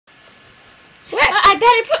I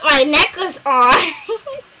better put my necklace on.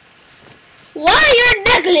 Why your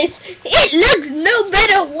necklace? It looks no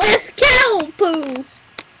better with cow poo.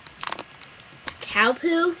 Cow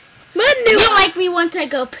poo? Manu. You like me once I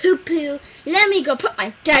go poo poo. Let me go put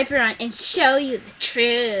my diaper on and show you the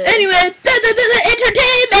truth. Anyway,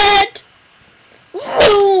 entertainment.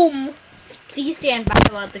 Boom. Please stand by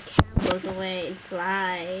while the cow goes away and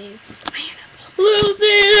flies. Lucy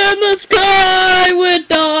in the sky with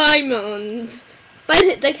diamonds.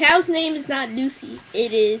 But the cow's name is not Lucy.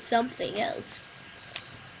 It is something else.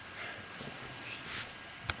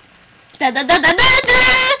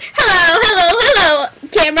 Hello,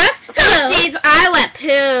 camera. Hello. Oopsies, I went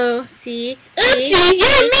poo. See? Oopsies,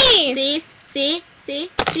 you're me. See?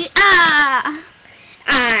 Ah,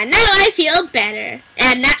 now I feel better.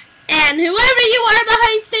 And whoever you are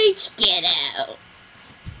behind stage, get out.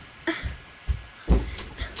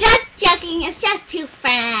 just joking. It's just two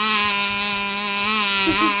friends.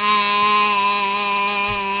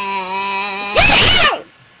 Get out!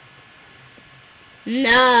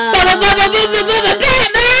 No.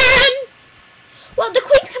 Batman! Well, the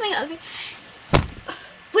queen's coming over.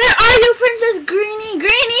 Where are you, Princess Greeny? To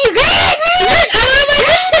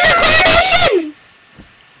the coronation!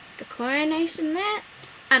 The coronation that?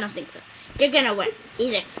 I don't think so. You're gonna wear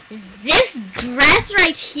either this dress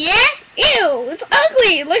right here, Ew, it's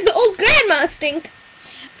ugly, like the old grandma stink.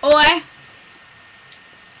 or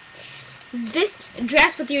this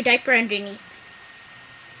dress with your diaper underneath.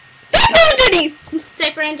 Diaper underneath!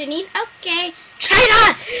 Diaper underneath? Okay. Try it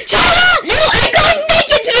on! No, I'm going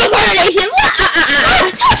naked to the coronation!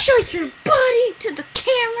 Don't show your body to the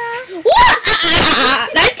camera!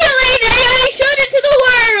 Not too late, I already showed it to the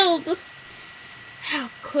world! How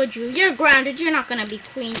could you? You're grounded. You're not gonna be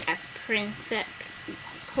queen as princess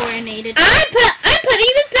coronated. I'm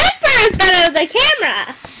putting the diaper in front of the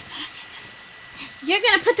camera! You're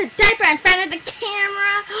gonna put the diaper in front of the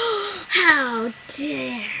camera? How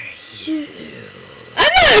dare you?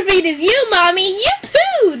 I'm not afraid of you, Mommy. You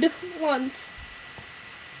pooed once.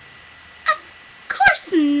 Of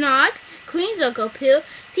course not. Queens don't go poo.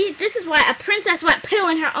 See, this is why a princess went poo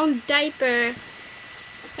in her own diaper.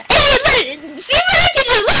 Hey, look! See what I can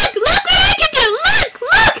do! Look what I can do! Look!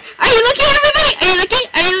 Are you looking, everybody?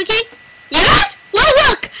 Are you looking? Yes? Well,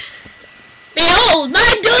 look! Behold,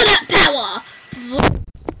 my donut power!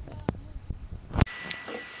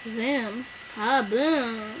 Boom.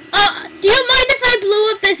 Kaboom. Do you mind if I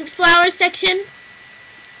blew up this flower section?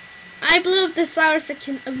 I blew up the flower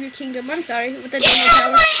section of your kingdom. I'm sorry. With the Get donut out power.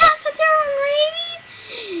 of my house with your own rabies!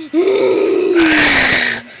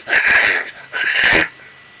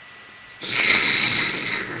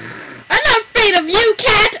 I'm not afraid of you,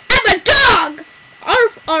 cat! I'm a dog!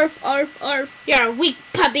 Arf, arf, arf, arf. You're a weak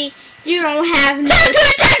puppy. You don't have no... Time to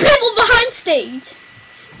attack people behind stage!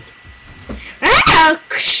 Ah!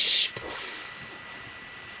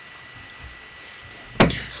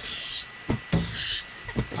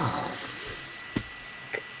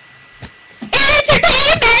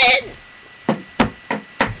 Entertainment!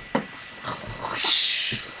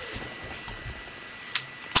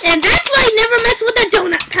 And that's why I never mess with the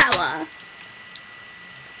donut power.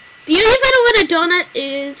 Do you even know what a donut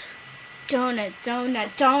is? Donut.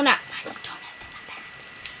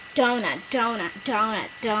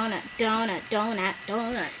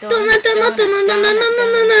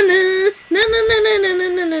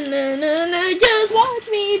 Just watch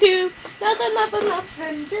me do nothing.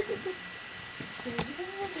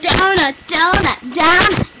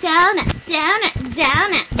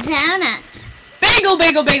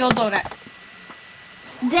 Donut. Bagel, donut.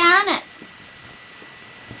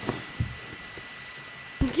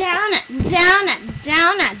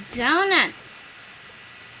 Donut.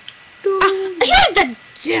 Here's the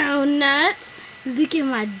donut. Look at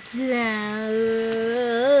my donut.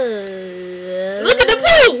 Look at the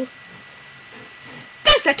poo!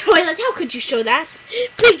 There's the toilet. How could you show that?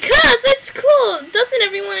 Because it's cool. Doesn't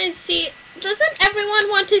everyone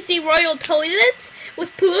want to see royal toilets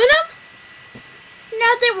with poo in them?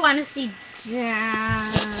 Now they want to see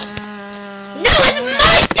donut. No, it's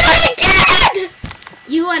my donut!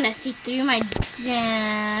 You want to see through my donut.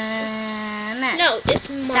 No, it's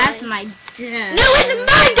mine. That's my donut. No, it's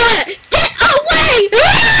my donut! Get away!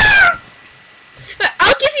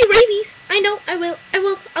 I'll give you rabies. I know, I will.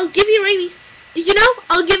 I'll give you rabies. Did you know?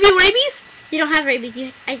 I'll give you rabies. You don't have rabies.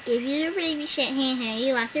 I gave you the rabies shit.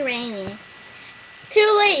 You lost your rabies.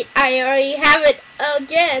 Too late. I already have it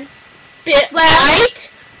again. Bit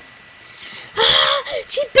right?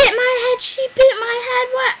 She bit my head.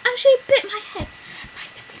 What? She bit my head.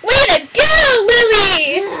 Way to go,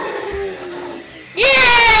 Lily!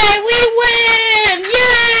 Yay! We win!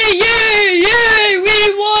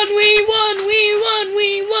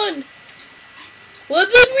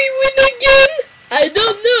 I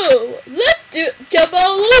don't know. Let's jump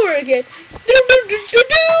all over again.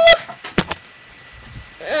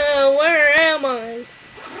 Where am I?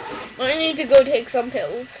 I need to go take some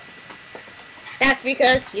pills. That's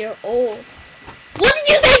because you're old. What did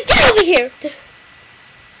you say? Get over here!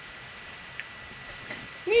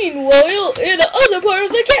 Meanwhile, in the other part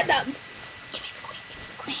of the kingdom. Give me the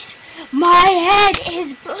queen. My head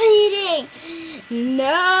is bleeding.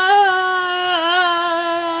 No.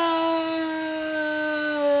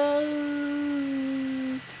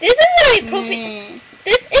 This isn't appropriate.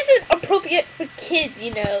 This isn't appropriate for kids,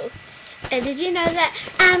 you know. And did you know that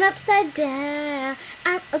I'm upside down?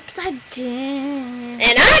 I'm upside down.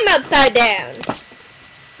 And I'm upside down.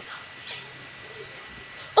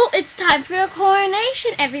 Oh, it's time for a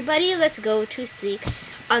coronation. Everybody, let's go to sleep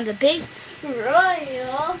on the big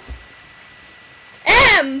royal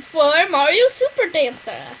M for Mario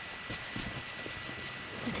Superdancer.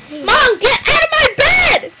 Mom, get out of my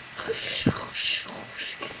bed!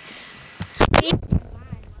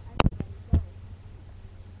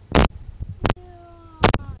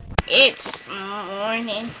 It's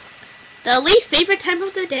morning. The least favorite time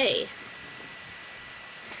of the day.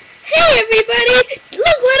 Hey everybody,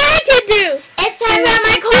 look what I can do! It's time for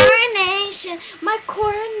my coronation. My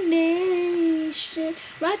coronation.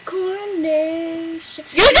 My coronation.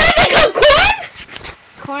 You're gonna become corn?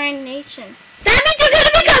 Coronation. That means you're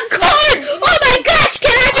gonna become corn! Oh my gosh,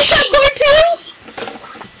 can I become corn too?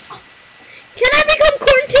 Can I become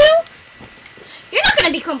corn too? You're not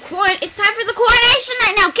gonna become corn. It's time for the coronation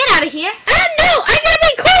right now. Get out of here. No, I gotta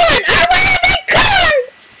be corn! I wanna be corn!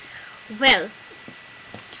 Well,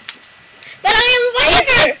 but I am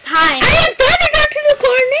vinegar! it's time. I am vinegar to the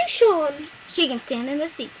coronation! She can stand in the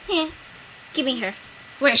seat. Here. Give me her.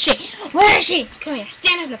 Where is she? Where is she? Come here.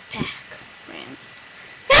 Stand in the back.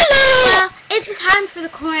 Hello! Well, it's time for the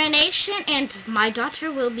coronation, and my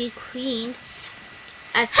daughter will be queen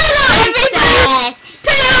as Hello, everybody!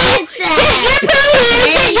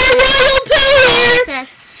 Princess.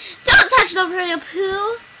 Don't touch the royal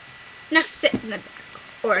poo. Now sit in the back.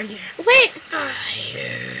 Or here. Wait. I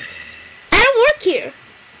don't work here.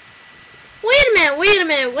 Wait a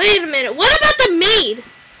minute. What about the maid?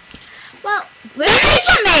 Well, where is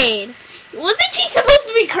the maid? Wasn't she supposed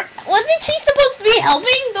to be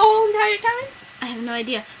helping the whole entire time? I have no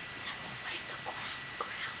idea. Where's the crown?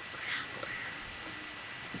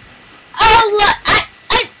 Oh, look,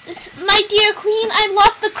 my dear queen, I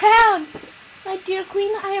lost the crowns. My dear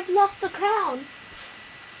queen, I have lost the crown.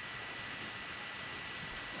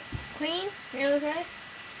 Queen, are you okay?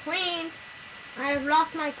 Queen, I have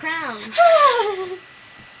lost my crown.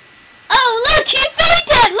 Oh, look, he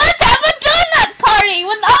fainted! Let's have a donut party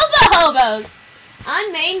with all the hobos.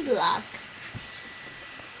 On main block.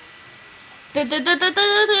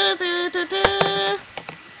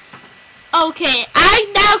 Okay, I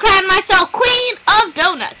now crown myself Queen of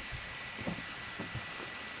Donuts.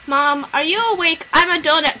 Mom, are you awake? I'm a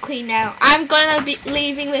donut queen now. I'm gonna be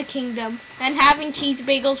leaving the kingdom and having cheese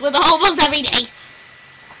bagels with the hobos every day.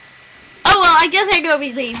 Oh well, I guess I'm gonna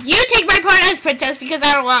be leave. You take my part as princess because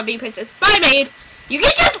I don't want to be princess. Bye, maid. You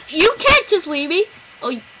can't just leave me.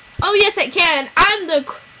 Oh yes, I can. I'm the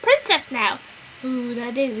princess now. Ooh,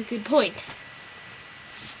 that is a good point.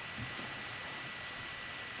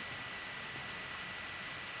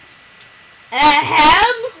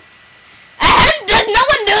 Ahem. Does no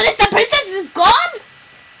one notice the princess is gone?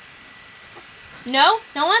 No?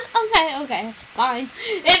 No one? Okay, fine.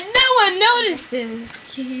 If no one notices,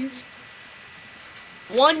 jeez.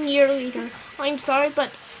 1 year later. I'm sorry,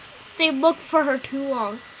 but they looked for her too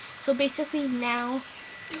long. So basically now,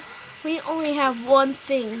 we only have one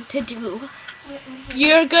thing to do.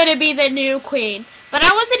 You're gonna be the new queen. But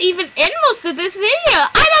I wasn't even in most of this video.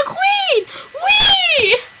 I'm a queen!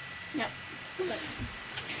 Whee! No.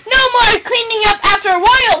 No more cleaning up after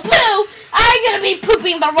royal poo! I'm gonna be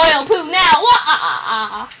pooping the royal poo now!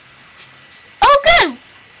 Oh good!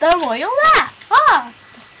 The royal laugh! Ah!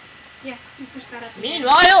 Yeah, you push that up.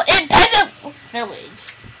 Meanwhile, in peasant village.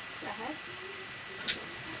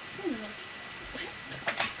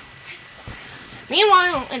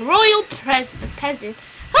 Meanwhile, in royal peasant.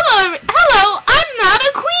 Hello, I'm not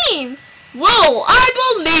a queen! Whoa, I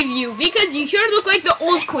believe you, because you sure look like the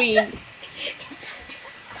old queen.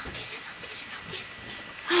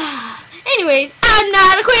 Anyways, I'm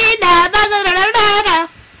not a queen now.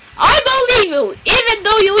 I believe you, even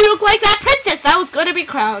though you look like that princess that was going to be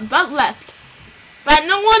crowned, but left. But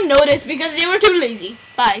no one noticed because they were too lazy.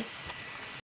 Bye.